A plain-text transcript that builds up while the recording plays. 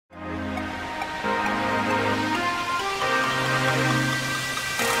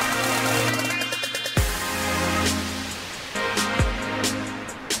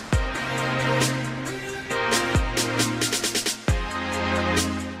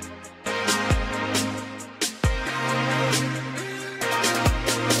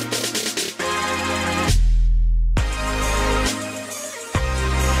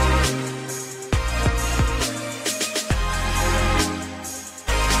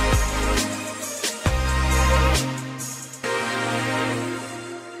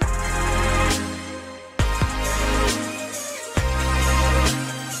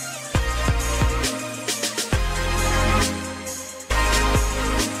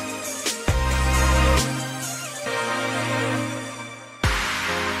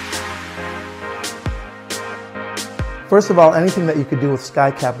First of all, anything that you could do with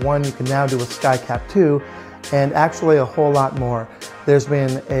Skycap 1, you can now do with Skycap 2, and actually a whole lot more. There's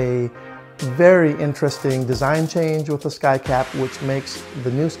been a very interesting design change with the Skycap, which makes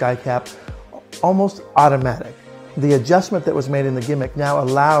the new Skycap almost automatic. The adjustment that was made in the gimmick now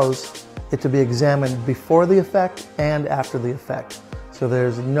allows it to be examined before the effect and after the effect. So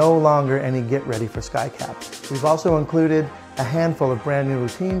there's no longer any get ready for Skycap. We've also included a handful of brand new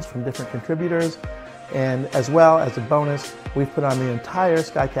routines from different contributors, and as well as a bonus, we've put on the entire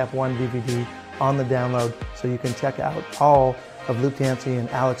Skycap 1 DVD on the download so you can check out all of Luke Dancy and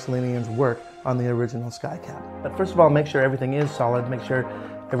Alex Linian's work on the original Skycap. But first of all, make sure everything is solid, make sure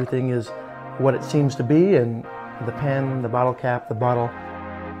everything is what it seems to be, and the pen, the bottle cap, the bottle.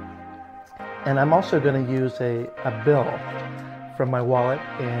 And I'm also going to use a bill from my wallet,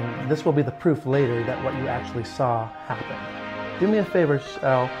 and this will be the proof later that what you actually saw happen. Do me a favor,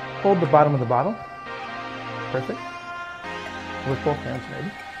 hold the bottom of the bottle. Perfect. With both hands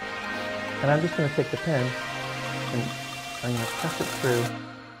maybe. And I'm just going to take the pen and I'm going to press it through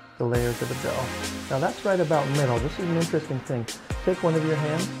the layers of the bill. Now that's right about middle. This is an interesting thing. Take one of your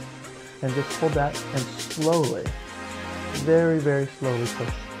hands and just hold that and slowly, very, very slowly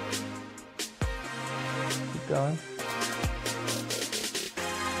push. Keep going.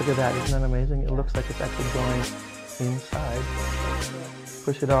 Look at that, isn't that amazing? It looks like it's actually going inside.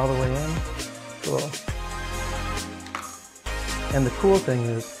 Push it all the way in. Cool. And the cool thing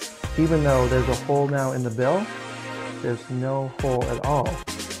is, even though there's a hole now in the bill, there's no hole at all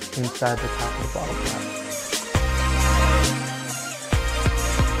inside the top of the bottle cap.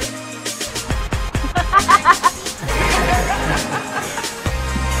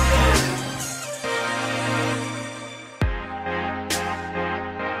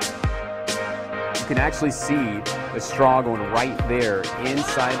 You can actually see the straw going right there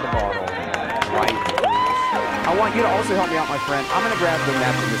inside the bottle, right through the straw. I want you to also help me out, my friend. I'm going to grab the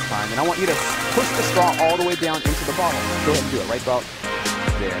napkin this time, and I want you to push the straw all the way down into the bottle. Go ahead and do it right about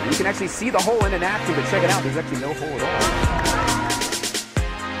there. And you can actually see the hole in the napkin, but check it out. There's actually no hole at all.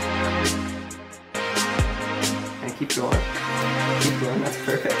 And keep going. Keep going. That's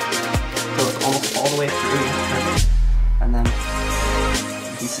perfect. So it's almost all the way through. And then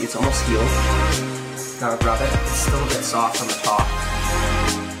you can see it's almost healed. Now rub it. It's still a bit soft on the top.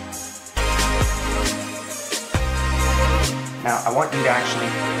 Now I want you to actually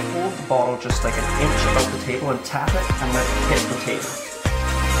hold the bottle just like an inch above the table and tap it and let it hit the table.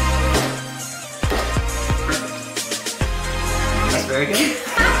 Perfect. That's very good.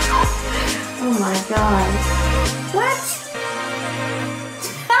 Oh my god. What?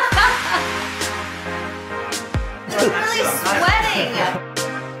 I'm really sweating.